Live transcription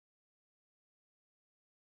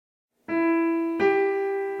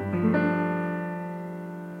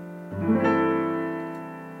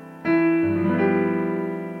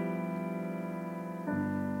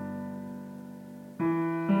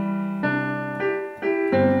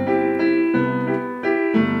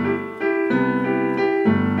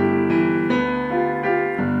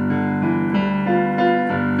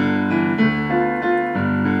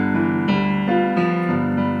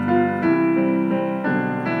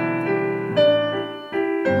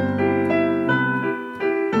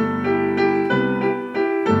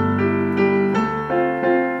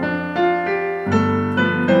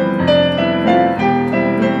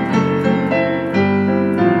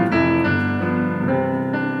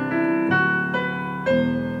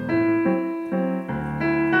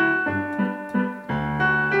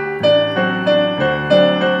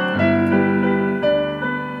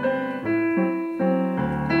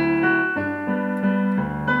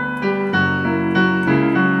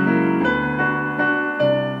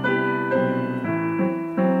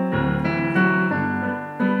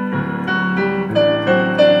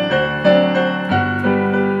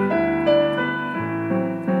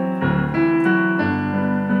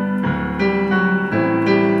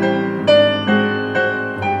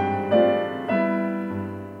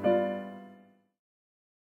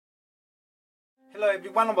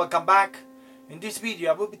everyone and welcome back. In this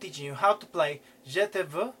video I will be teaching you how to play Je te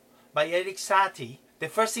veux by Erik Satie. The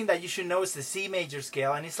first thing that you should know is the C major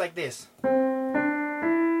scale, and it's like this.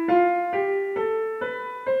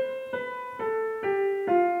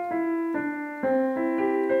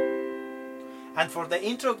 And for the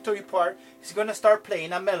introductory part, he's going to start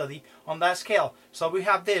playing a melody on that scale. So we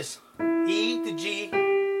have this E to G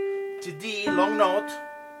to D, long note,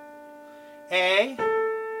 A,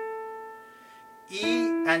 E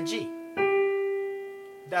and G.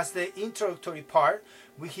 That's the introductory part.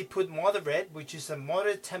 He put moderate, which is a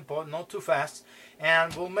moderate tempo, not too fast,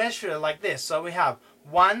 and we'll measure it like this. So we have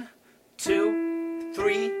 1, 2,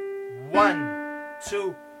 3, 1,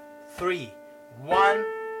 2, 3, 1,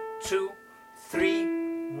 2,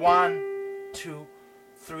 3, 1, 2,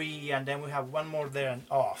 3, and then we have one more there and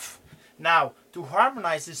off. Now, to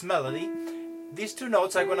harmonize this melody, these two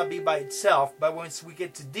notes are going to be by itself, but once we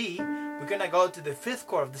get to D, we're going to go to the fifth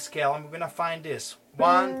chord of the scale, and we're going to find this.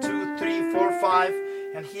 1, 2, 3, 4, 5,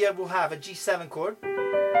 and here we'll have a G7 chord.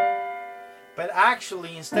 But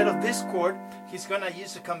actually, instead of this chord, he's going to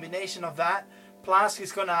use a combination of that, plus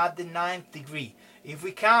he's going to add the 9th degree. If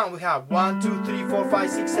we count, we have 1, 2, 3, 4, 5,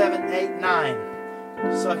 6, 7, 8,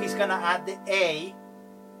 9. So he's going to add the A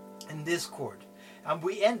in this chord. And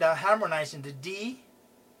we end up harmonizing the D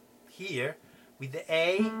here with the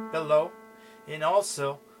A below, and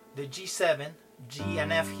also the G7, G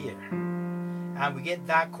and F here. And we get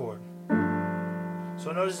that chord.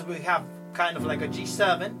 So notice we have kind of like a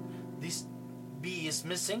G7. This B is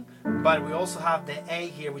missing, but we also have the A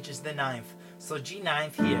here, which is the 9th. So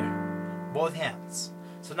G9 here, both hands.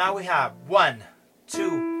 So now we have 1,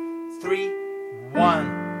 2, 3,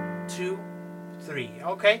 1, 2, 3.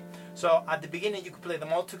 Okay? So at the beginning you could play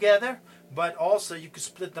them all together, but also you could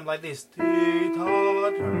split them like this.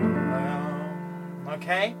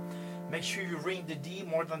 Okay? Make sure you ring the D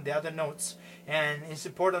more than the other notes, and it's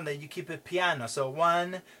important that you keep it piano. So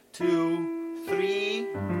 1, 2, 3.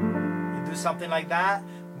 You do something like that.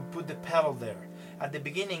 We put the pedal there. At the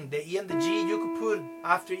beginning, the E and the G, you could put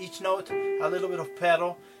after each note a little bit of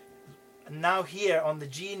pedal. Now here on the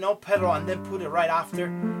G, no pedal, and then put it right after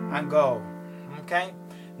and go. Okay?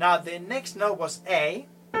 Now the next note was A,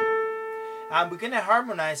 and we're going to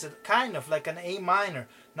harmonize it kind of like an A minor.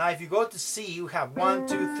 Now if you go to C, you have 1,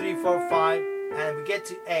 2, 3, 4, 5, and we get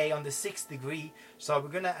to A on the 6th degree. So we're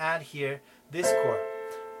going to add here this chord,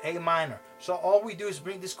 A minor. So all we do is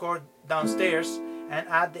bring this chord downstairs and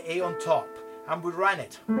add the A on top, and we run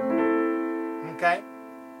it. Okay?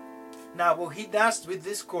 Now what he does with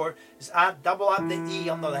this chord is double up the E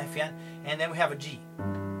on the left hand, and then we have a G.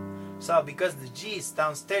 So because the G is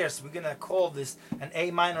downstairs, we're going to call this an A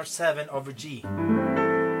minor 7 over G.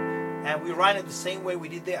 And we run it the same way we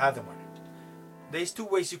did the other one. There's two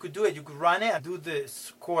ways you could do it. You could run it and do the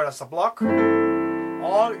chord as a block,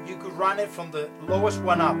 or you could run it from the lowest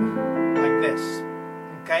one up, like this.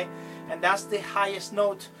 Okay? And that's the highest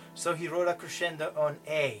note, so he wrote a crescendo on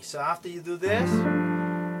A. So after you do this,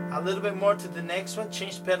 a little bit more to the next one,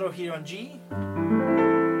 change pedal here on G,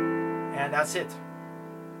 and that's it.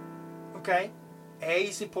 Okay? A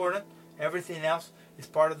is important, everything else is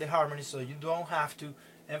part of the harmony, so you don't have to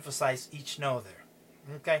emphasize each note there.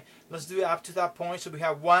 Okay? Let's do it up to that point. So we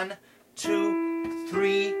have 1, 2,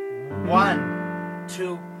 3, 1,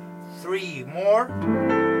 2, 3. More.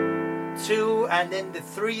 2, and then the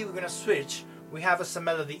 3 we're going to switch. We have as a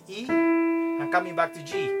melody E, and coming back to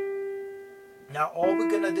G. Now all we're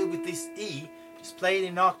going to do with this E is play it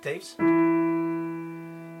in octaves,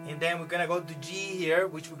 and then we're going to go to G here,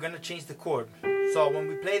 which we're going to change the chord. So when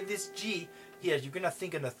we play this G here, you're going to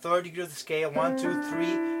think in the 3rd degree of the scale, 1, 2,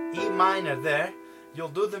 3, E minor there. You'll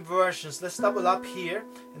do the inversions. Let's double up here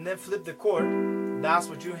and then flip the chord. That's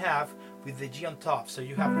what you have with the G on top. So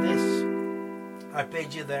you have this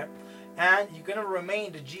arpeggio there, and you're going to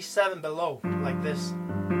remain the G7 below, like this.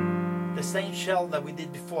 The same shell that we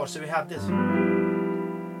did before. So we have this.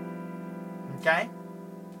 Okay?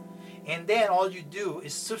 And then all you do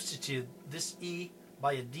is substitute this E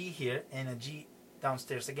by a D here and a G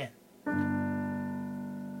downstairs again.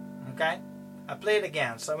 Okay? I play it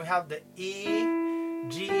again. So we have the E,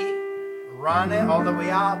 G, run it all the way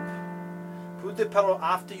up. Put the pedal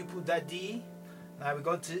after you put that D. Now we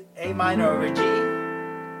go to A minor over G.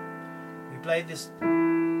 We play this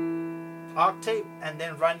octave and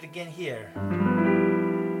then run it again here.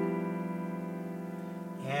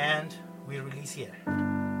 And we release here.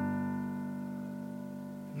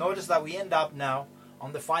 Notice that we end up now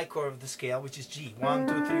on the 5 chord of the scale, which is G. 1,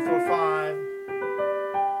 2, 3, 4, 5.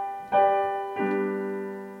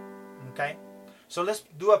 Okay? So let's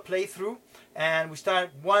do a playthrough, and we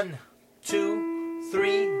start 1, 2,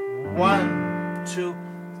 3, 1, 2,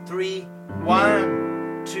 3,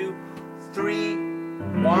 1, 2, 3,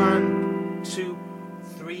 1, 2,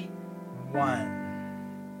 3, 1.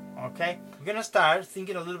 Okay, we're gonna start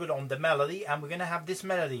thinking a little bit on the melody, and we're gonna have this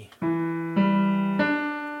melody.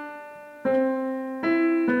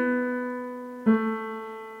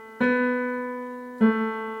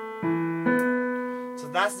 So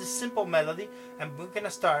that's the simple melody, and we're gonna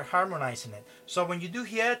start harmonizing it. So when you do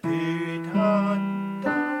here,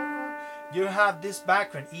 you have this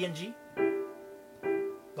background, E and G,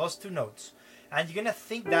 those two notes, and you're gonna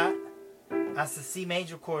think that as the C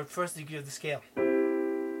major chord, first degree of the scale.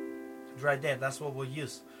 Right there, that's what we'll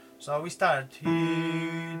use. So we start.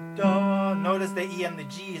 Notice the E and the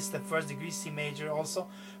G is the first degree C major also.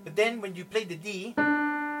 But then when you play the D,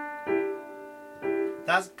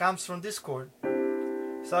 that comes from this chord.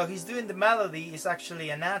 So he's doing the melody is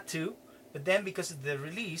actually an add to, but then because of the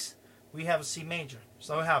release, we have a C major.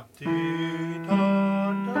 So we have.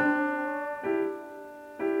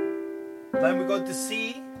 Then we go to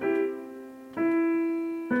C,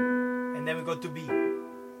 and then we go to B.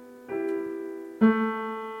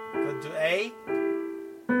 To A,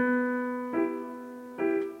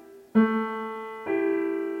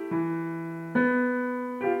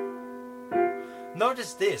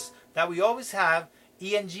 notice this, that we always have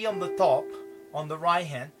E and G on the top, on the right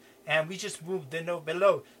hand, and we just move the note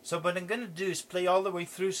below. So what I'm going to do is play all the way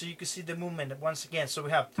through so you can see the movement once again. So we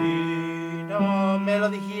have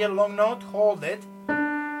melody here, long note, hold it,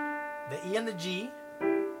 the E and the G,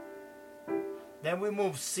 then we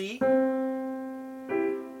move C,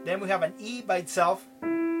 then we have an E by itself.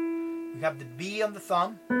 We have the B on the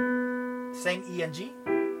thumb. Same E and G.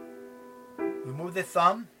 We move the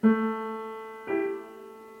thumb.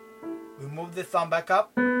 We move the thumb back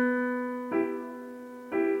up.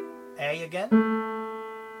 A again.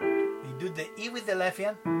 We do the E with the left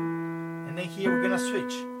hand. And then here we're going to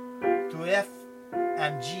switch to F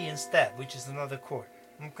and G instead, which is another chord.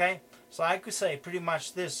 Okay? So I could say pretty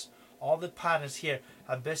much this. All the patterns here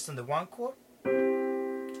are based on the one chord.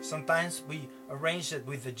 Sometimes we arrange it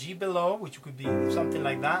with the G below, which could be something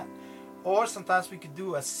like that. Or sometimes we could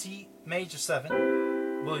do a C major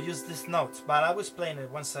 7. We'll use these notes, but I was playing it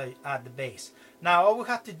once I add the bass. Now all we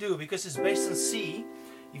have to do, because it's based on C,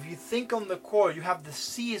 if you think on the chord, you have the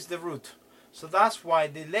C is the root. So that's why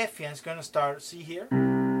the left hand is going to start C here.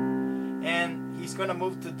 And he's going to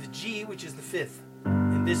move to the G, which is the 5th,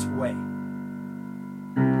 in this way.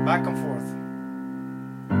 Back and forth.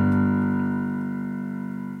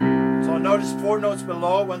 So notice 4 notes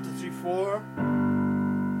below, 1, 2, 3, 4.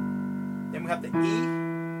 Then we have the E,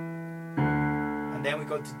 and then we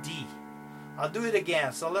go to D. I'll do it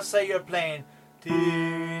again. So let's say you're playing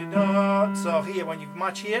so here, when you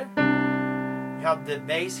march here, you have the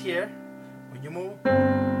bass here. When you move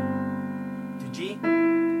to G,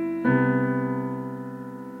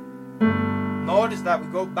 notice that we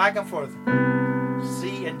go back and forth,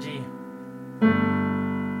 C and G.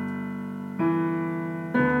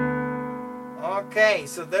 Okay,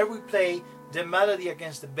 so there we play the melody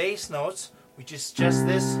against the bass notes, which is just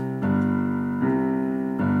this.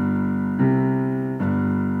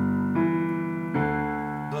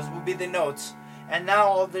 Those will be the notes. And now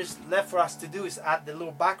all there's left for us to do is add the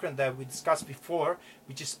little background that we discussed before,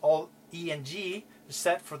 which is all E and G,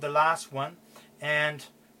 set for the last one. And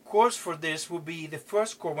chords for this will be the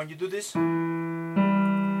first chord. When you do this, you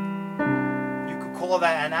could call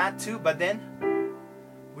that an add to, but then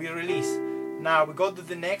we release. Now we go to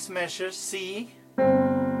the next measure, C.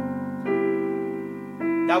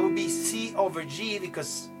 That would be C over G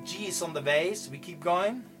because G is on the bass. We keep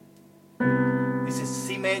going. This is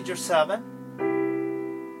C major 7.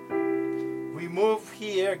 We move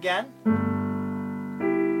here again.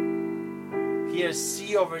 Here's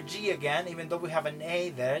C over G again, even though we have an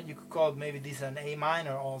A there. You could call maybe this an A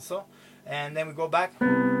minor also. And then we go back.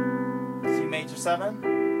 C major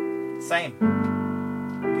 7. Same.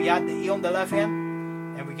 We add the E on the left hand,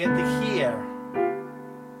 and we get the here.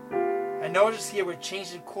 And notice here we're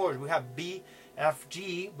changing chords. We have B, F,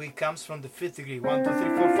 G, which comes from the 5th degree. 1, 2,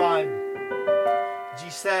 3, 4, 5.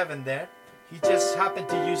 G7 there. He just happened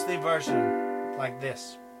to use the inversion like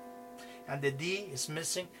this. And the D is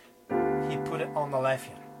missing. He put it on the left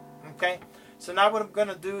hand. Okay? So now what I'm going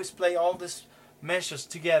to do is play all these measures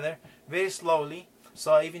together very slowly.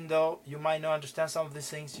 So even though you might not understand some of these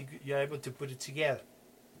things, you're able to put it together.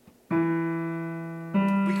 We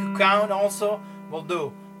could count also. We'll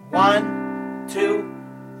do 1, 2,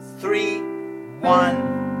 3,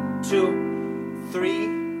 1, 2, 3,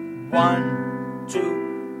 1,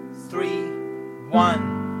 2, 3,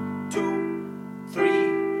 1, 2,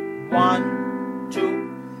 3, 1, 2,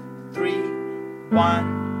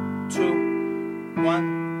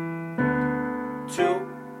 1, 2,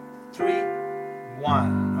 3,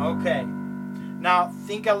 1. Okay. Now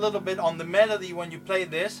think a little bit on the melody when you play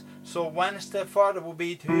this. So one step farther will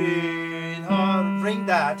be ring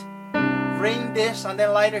that, ring this, and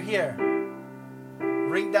then lighter here.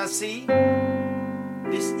 Ring that C,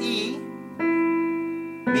 this E,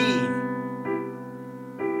 B,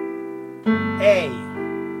 A,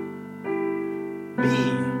 B,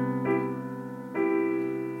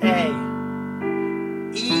 A,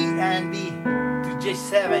 E, and B to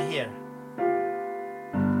J7 here.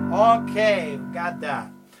 Okay, got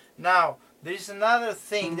that. Now, there's another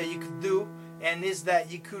thing that you could do, and is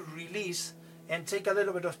that you could release and take a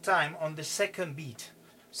little bit of time on the second beat.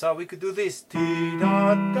 So we could do this. Take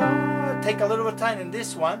a little bit of time in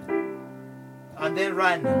this one, and then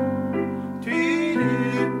run.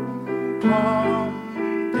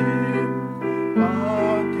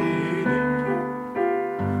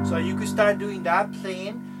 So you could start doing that,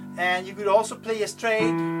 playing, and you could also play a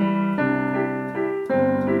straight.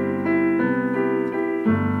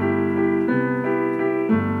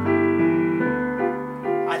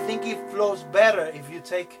 Flows better if you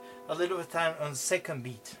take a little bit of time on second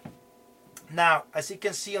beat. Now, as you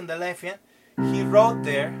can see on the left hand, he wrote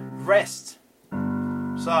there rest.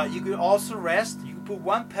 So you could also rest. You could put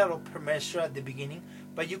one pedal per measure at the beginning,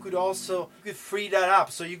 but you could also free that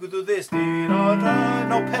up. So you could do this.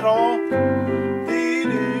 No pedal.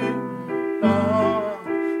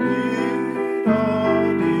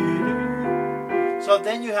 So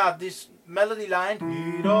then you have this melody line.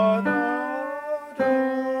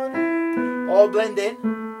 All blend in,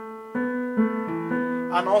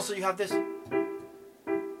 and also you have this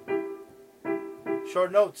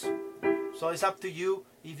short notes. So it's up to you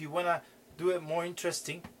if you want to do it more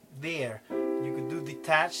interesting there. You could do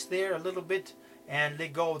detach there a little bit and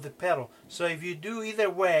let go of the pedal. So if you do either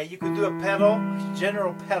way, you could do a pedal,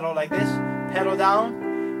 general pedal like this, pedal down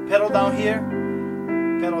here,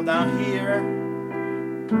 pedal down here,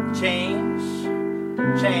 change,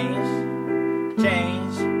 change,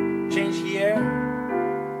 change, change here.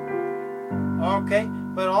 Okay,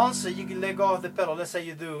 but also you can let go of the pedal. Let's say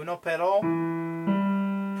you do no pedal,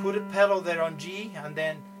 put a pedal there on G, and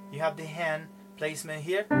then you have the hand placement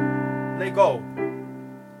here. Let go.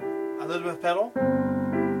 A little bit of pedal.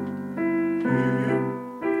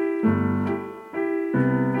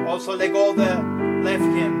 Also let go of the left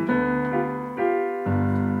hand.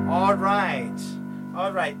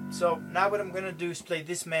 Alright, so now what I'm gonna do is play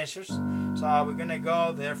these measures. So we're gonna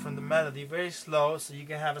go there from the melody very slow so you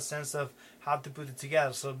can have a sense of how to put it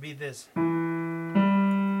together. So be this. You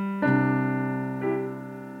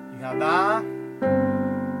have that.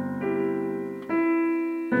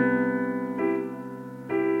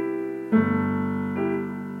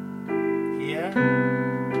 Here.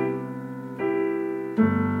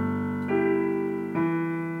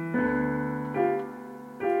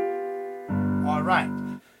 Alright.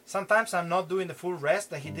 Sometimes I'm not doing the full rest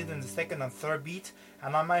that he did in the second and third beat,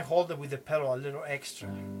 and I might hold it with the pedal a little extra.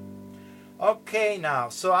 Okay, now,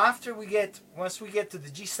 so once we get to the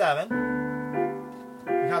G7,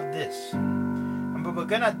 we have this. And what we're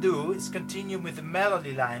gonna do is continue with the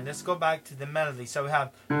melody line. Let's go back to the melody. So we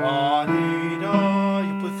have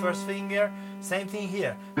you put first finger, same thing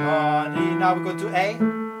here. Now we go to A,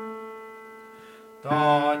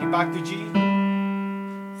 back to G,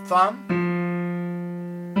 thumb.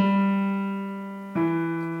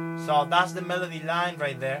 So that's the melody line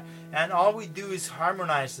right there, and all we do is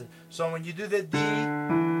harmonize it. So when you do the D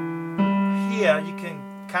here, you can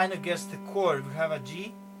kind of guess the chord. If we have a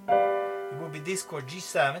G, it will be this chord,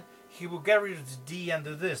 G7. He will get rid of the D and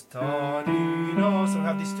do this. So we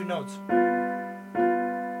have these two notes.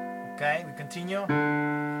 Okay, we continue.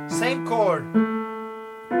 Same chord.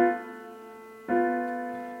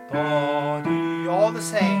 All the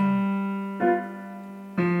same.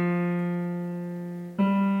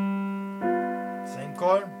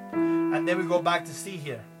 Chord, and then we go back to C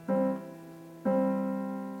here.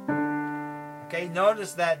 Okay,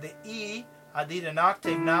 notice that the E, I did an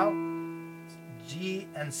octave now, G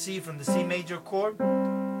and C from the C major chord,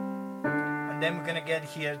 and then we're gonna get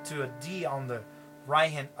here to a D on the right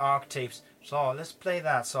hand octaves. So let's play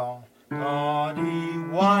that song.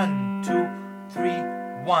 1, 2, 3,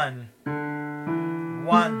 1.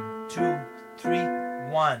 1, 2, 3,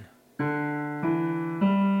 1.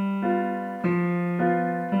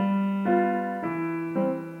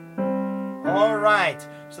 Alright,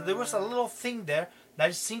 so there was a little thing there that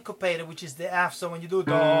is syncopated, which is the F. So when you do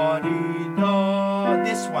this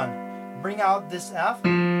one, bring out this F,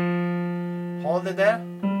 hold it there,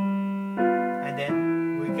 and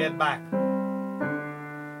then we get back.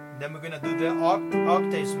 Then we're gonna do the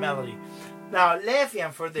octaves melody. Now left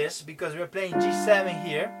hand for this, because we're playing G7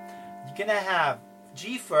 here, you're gonna have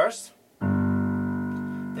G first,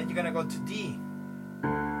 then you're gonna go to D,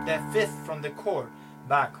 the fifth from the chord,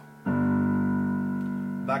 back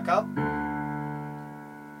up,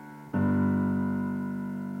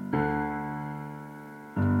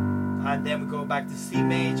 and then we go back to C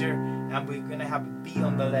major, and we're gonna have a B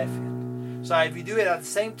on the left hand. So if you do it at the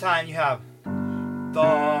same time, you have Do,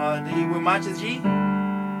 D, we match the G, we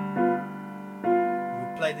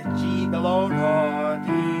play the G below, Do, D,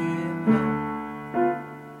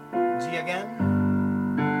 G again,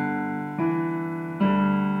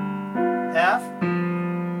 F,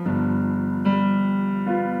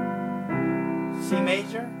 C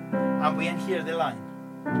major, and we end here the line.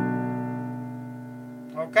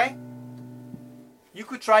 Okay? You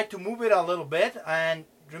could try to move it a little bit, and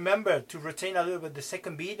remember to retain a little bit the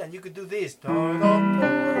second beat, and you could do this.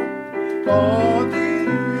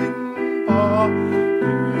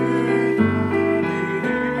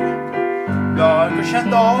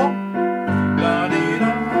 Crescendo.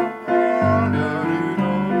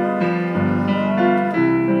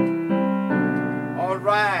 All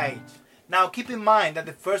right. Now keep in mind that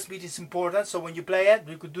the first beat is important, so when you play it,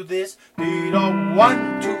 you could do this.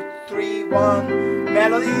 1, 2, 3, 1,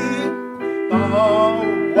 melody.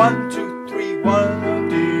 1, 2, 3, 1,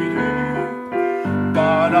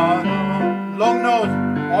 long note,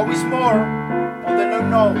 always more on the long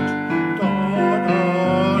note.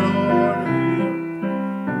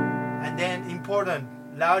 And then important,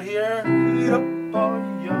 loud here.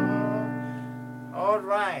 All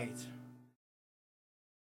right.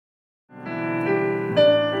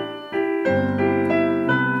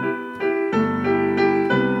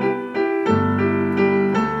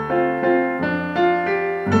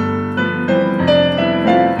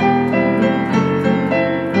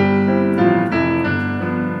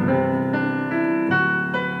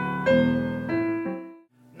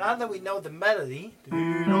 Now that we know the melody,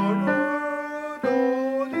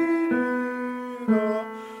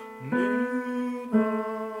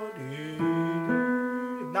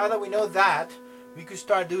 now that we know that, we could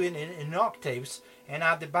start doing it in octaves and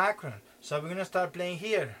add the background. So we're gonna start playing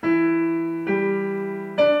here, and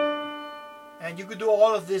you could do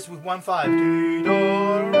all of this with 1/5.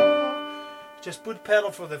 Just put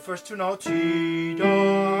pedal for the first two notes,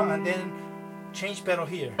 and then change pedal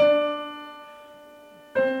here.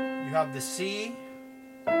 You have the C,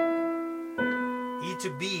 E to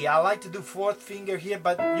B. I like to do fourth finger here,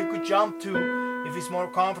 but you could jump to if it's more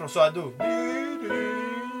comfortable. So I do.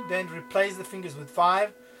 Then replace the fingers with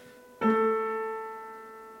 5.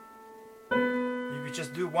 You could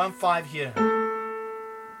just do 1/5 here.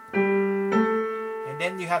 And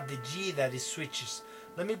then you have the G that is switches.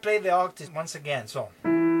 Let me play the octave once again. So.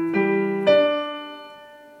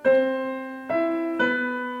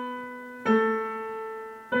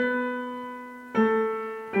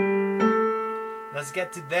 Let's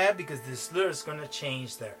get to there because the slur is going to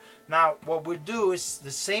change there. Now what we'll do is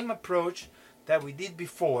the same approach that we did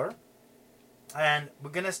before, and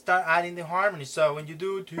we're going to start adding the harmony. So when you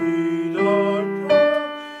do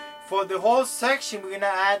for the whole section, we're going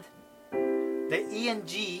to add the E and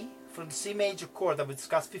G from the C major chord that we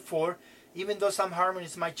discussed before, even though some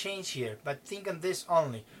harmonies might change here, but think on this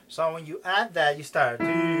only. So when you add that, you start,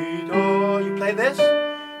 you play this,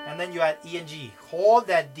 and then you add E and G. Hold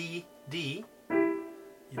that D, D.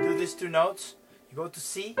 You do these two notes, you go to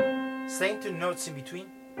C, same two notes in between.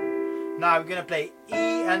 Now we're gonna play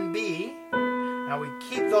E and B, and we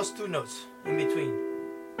keep those two notes in between.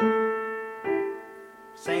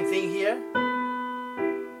 Same thing here.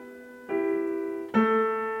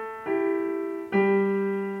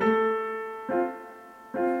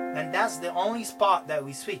 And that's the only spot that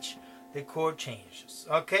we switch the chord changes.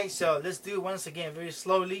 Okay, so let's do it once again very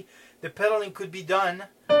slowly. The pedaling could be done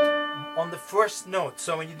on the first note.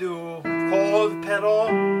 So when you do hold pedal,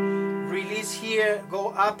 release here, go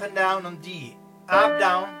up and down on D, up,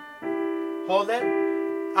 down, hold it,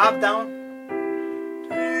 up, down,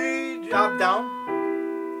 up, down,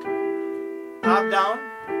 up, down,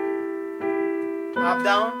 up,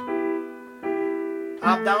 down,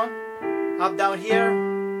 up, down, up, down here,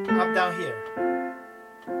 up, down here.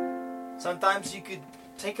 Sometimes you could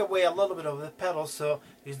take away a little bit of the pedal so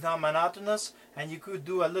it's not monotonous, and you could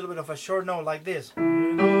do a little bit of a short note like this.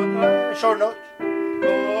 Short note.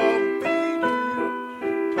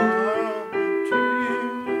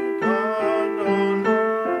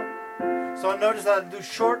 So notice that I do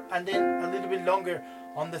short and then a little bit longer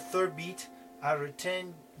on the third beat. I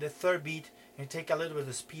retain the third beat and take a little bit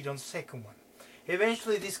of speed on the second one.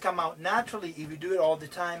 Eventually this come out naturally if you do it all the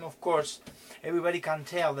time. Of course, everybody can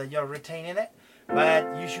tell that you're retaining it,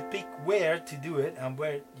 but you should pick where to do it and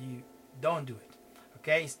where you don't do it.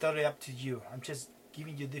 Okay, it's totally up to you. I'm just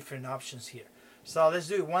giving you different options here. So let's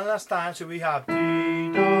do it one last time. So we have D,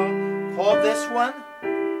 do, hold this one,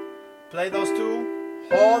 play those two,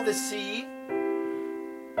 hold the C,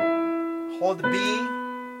 hold the B,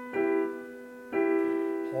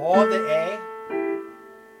 hold the A.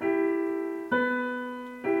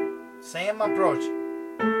 Same approach.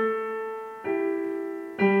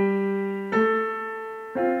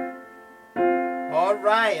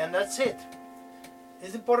 Alright, and that's it.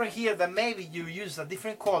 It's important here that maybe you use a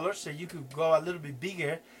different color so you could go a little bit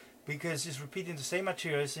bigger, because it's repeating the same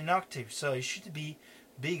material. It's an octave, so it should be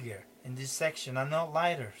bigger in this section and not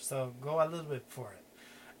lighter. So go a little bit for it.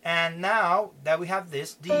 And now that we have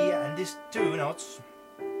this D and these two notes,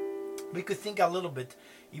 we could think a little bit.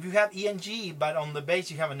 If you have E and G, but on the bass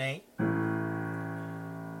you have an A,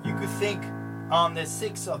 you could think on the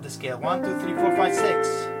 6 of the scale. 1, 2, 3, 4, 5,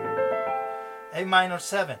 6. A minor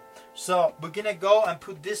 7. So we're gonna go and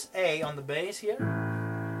put this A on the bass here,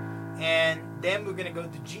 and then we're gonna go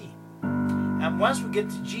to G. And once we get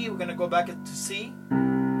to G, we're gonna go back to C.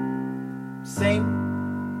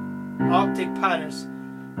 Same octave patterns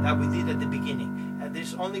that we did at the beginning. And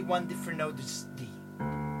there's only one different note, it's D.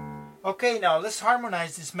 Okay, now let's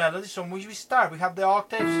harmonize this melody. So when we start, we have the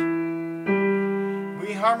octaves.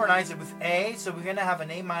 We harmonize it with A, so we're gonna have an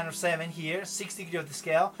A minor 7 here, 6 degree of the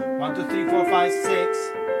scale. 1, 2, 3, 4, 5, 6.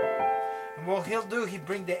 And what he'll do, he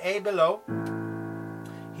bring the A below.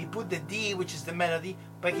 He put the D, which is the melody,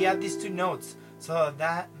 but he had these two notes, so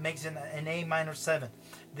that makes an A minor 7.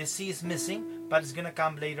 The C is missing, but it's gonna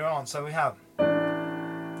come later on. So we have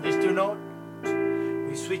these two notes.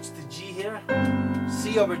 We switch to G here,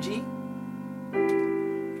 C over G,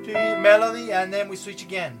 G melody, and then we switch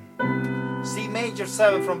again. C major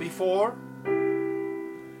 7 from before,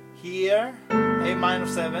 here, A minor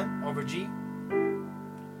 7 over G,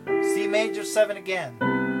 C major 7 again,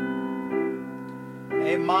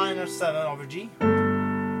 A minor 7 over G.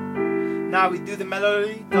 Now we do the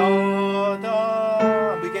melody, do, do,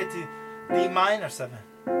 and we get to D minor 7.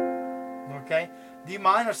 Okay, D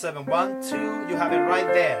minor 7, 1, 2, you have it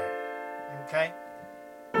right there. Okay.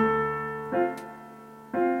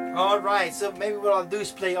 Alright, so maybe what I'll do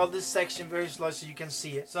is play all this section very slow so you can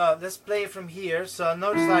see it. So let's play it from here. So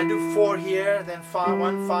notice I do 4 here, then 5,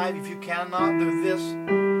 1, 5. If you cannot do this,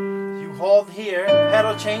 you hold here,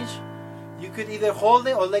 pedal change. You could either hold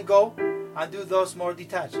it or let go and do those more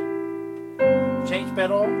detached. Change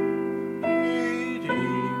pedal.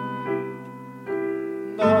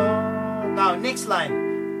 Now next line.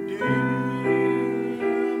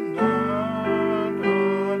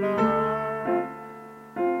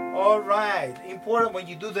 Alright, important when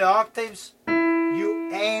you do the octaves, you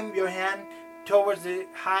aim your hand towards the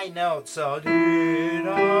high note. So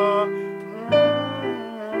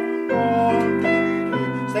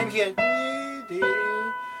same here.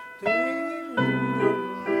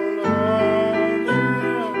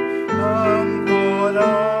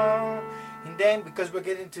 And then because we're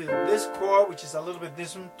getting to this chord, which is a little bit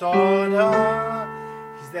this one,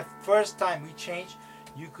 it's the first time we change,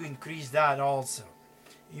 you could increase that also.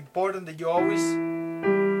 Important that you always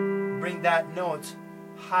bring that note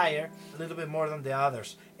higher, a little bit more than the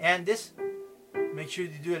others. And this, make sure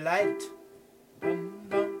you do it light.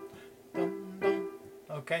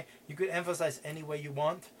 Okay, you could emphasize any way you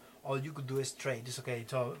want, or you could do it straight. It's okay.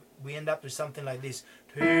 So we end up with something like this.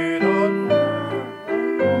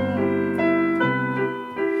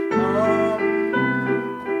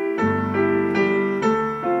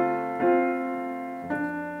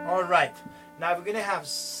 Alright, now we're gonna have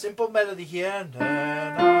simple melody here,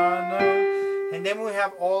 and then we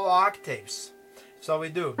have all octaves. So we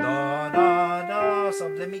do so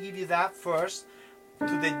let me give you that first. To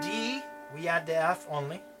the D we add the F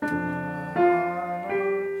only,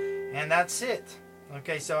 and that's it.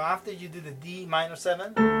 Okay, so after you do the D minor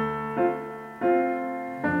 7,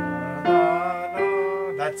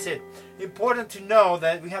 that's it. Important to know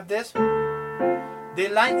that we have this, the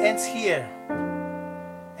line ends here,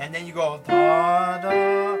 and then you go da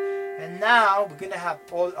da, and now we're gonna have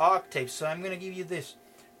all octaves. So I'm gonna give you this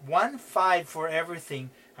 1 5 for everything,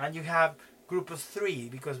 and you have group of 3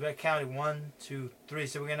 because we're counting 1 2 3.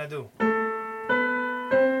 So we're gonna do,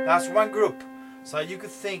 that's one group. So you could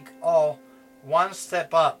think all one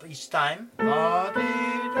step up each time.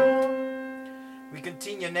 We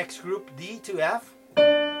continue next group, D to F.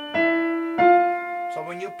 So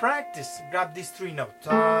when you practice, grab these 3 notes.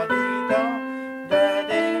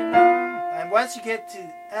 And once you get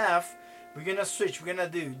to F, we're gonna switch. We're gonna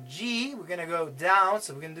do G, we're gonna go down,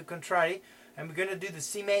 so we're gonna do contrary, and we're gonna do the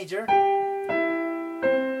C major,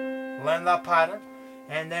 learn that pattern,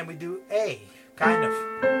 and then we do A, kind of.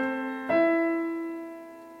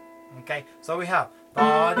 Okay, so we have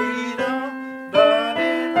da-dee-da,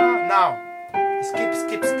 da-dee-da. Now skip,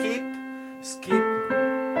 skip, skip, skip,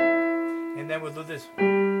 and then we'll do this.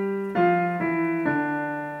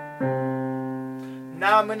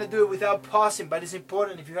 Now I'm going to do it without pausing, but it's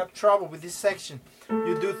important if you have trouble with this section,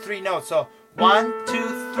 you do 3 notes. So 1,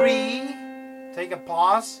 2, 3, take a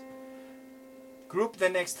pause, group the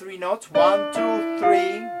next 3 notes, 1, 2,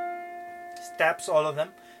 3, steps, all of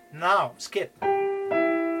them. Now skip,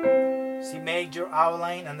 C major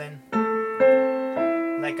outline, and then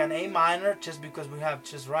like an A minor, just because we have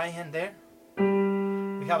just right hand there.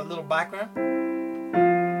 We have a little background.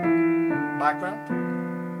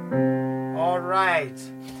 Alright.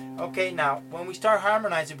 Okay, now when we start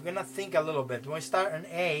harmonizing, we're gonna think a little bit. When we start an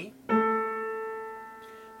A,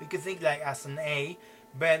 we could think like as an A,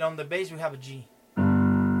 but on the bass we have a G.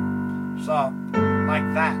 So,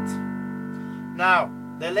 like that. Now,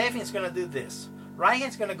 the left hand's gonna do this. Right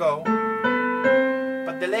hand's gonna go,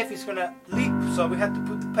 but the left is gonna leap, so we have to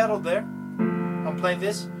put the pedal there and play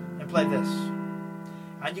this and play this.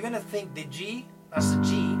 And you're gonna think the G as a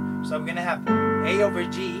G, so we're gonna have A over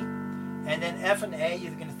G, and then F and A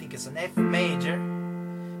you're gonna think it's an F major,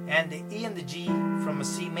 and the E and the G from a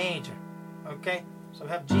C major. Okay, so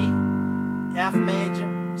we have G, F major,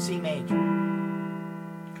 C major.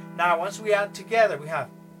 Now once we add together, we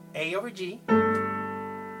have A over G,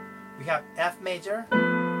 we have F major,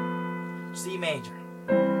 C major.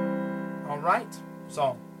 Alright,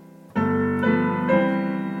 so,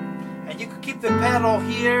 and you could keep the pedal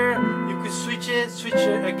here, you could switch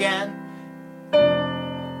it again,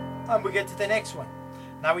 and we get to the next one.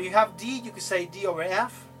 Now when you have D, you could say D over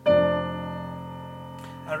F,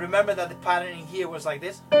 and remember that the patterning here was like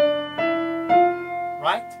this,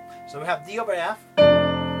 right? So we have D over F,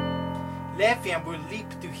 left hand will leap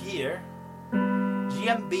to here, G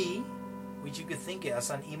and B, which you could think as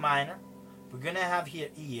an E minor. We're going to have here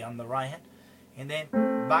E on the right hand, and then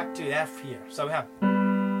back to F here. So we have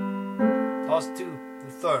those 2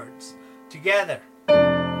 thirds together.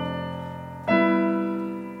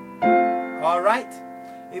 Alright,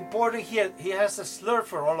 important here, he has a slur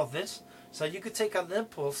for all of this. So you could take an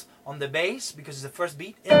impulse on the bass, because it's the first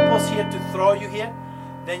beat, impulse here to throw you here,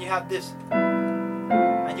 then you have this.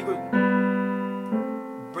 And you could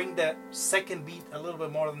bring the second beat a little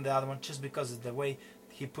bit more than the other one, just because of the way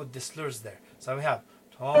he put the slurs there. So we have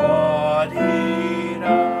ta-dee-da.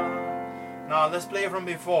 Now let's play it from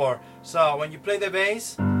before. So when you play the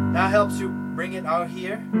bass, that helps you bring it out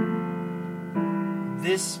here.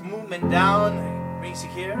 This movement down brings you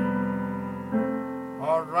here.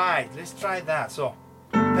 Alright, let's try that. So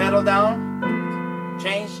pedal down,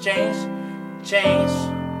 change, change, change,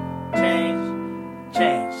 change,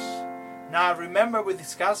 change. Now remember, we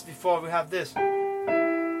discussed before, we have this,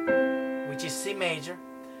 which is C major,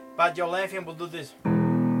 but your left hand will do this.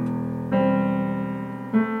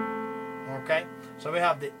 Okay, so we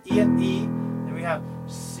have the E and E, then we have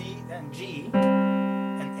C and G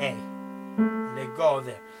and A. They go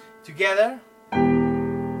there together.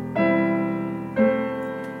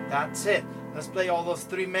 That's it. Let's play all those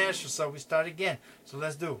 3 measures. So we start again. So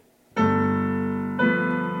let's do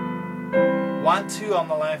 1, 2 on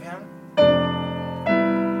the left hand.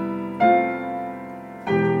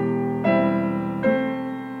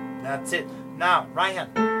 That's it. Now, right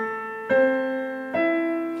hand.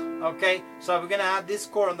 Okay, so we're gonna add this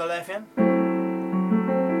chord on the left hand,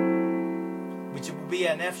 which will be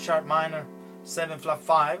an F sharp minor 7 flat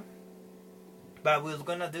 5, but we're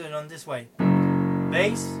gonna do it on this way: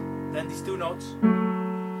 bass, then these 2 notes,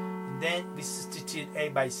 and then we substitute A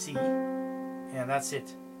by C, and that's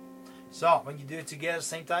it. So when you do it together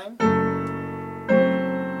same time,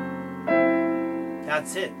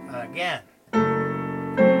 that's it again.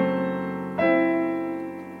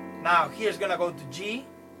 Now here's gonna go to G.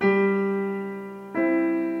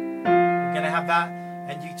 We're gonna have that,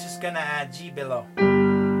 and you're just gonna add G below.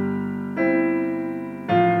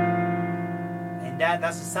 And that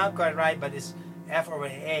doesn't sound quite right, but it's F over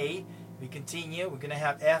A. We continue. We're gonna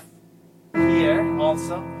have F here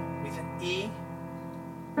also with an E.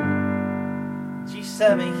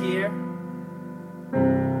 G7 here.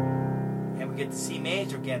 And we get the C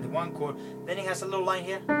major again, the 1 chord. Then it has a little line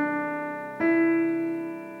here.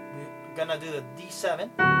 Gonna do the D7,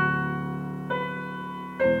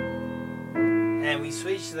 and we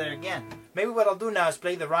switch there again. Maybe what I'll do now is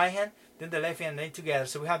play the right hand, then the left hand, then together.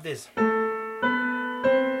 So we have this: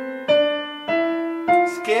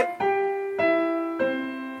 skip,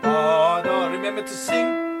 remember to sing.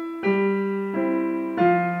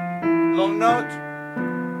 Long note.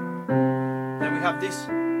 Then we have this,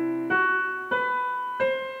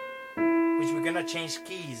 which we're gonna change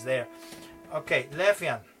keys there. Okay, left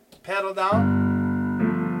hand, pedal down.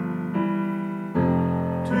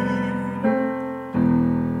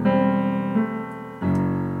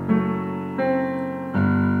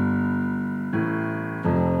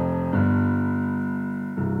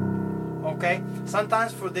 Okay,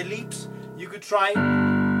 sometimes for the leaps you could try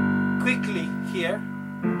quickly here,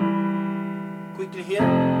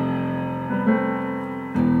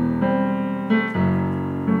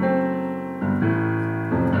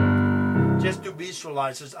 just to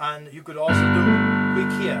visualize it, and you could also do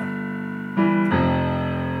quick here.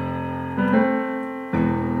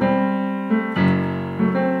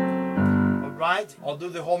 Alright, I'll do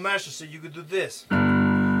the whole measure so you could do this.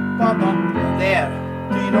 There,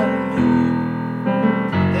 do you know?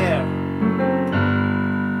 There.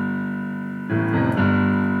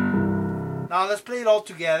 Now let's play it all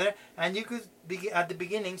together, and you could begin at the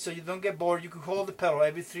beginning, so you don't get bored. You could hold the pedal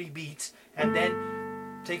every 3 beats, and then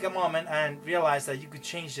take a moment and realize that you could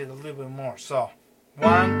change it a little bit more. So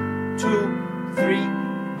 1, 2, 3,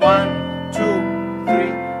 1, 2,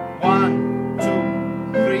 3, 1,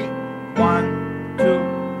 2, 3, 1, 2,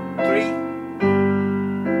 3,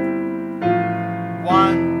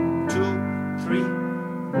 1, 2, 3.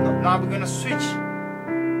 Now we're gonna switch.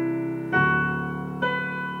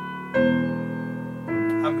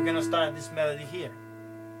 And we're gonna start this melody here.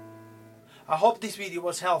 I hope this video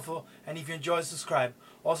was helpful, and if you enjoyed, subscribe.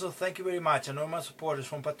 Also, thank you very much. I know my supporters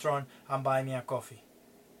from Patreon and Buy Me a Coffee.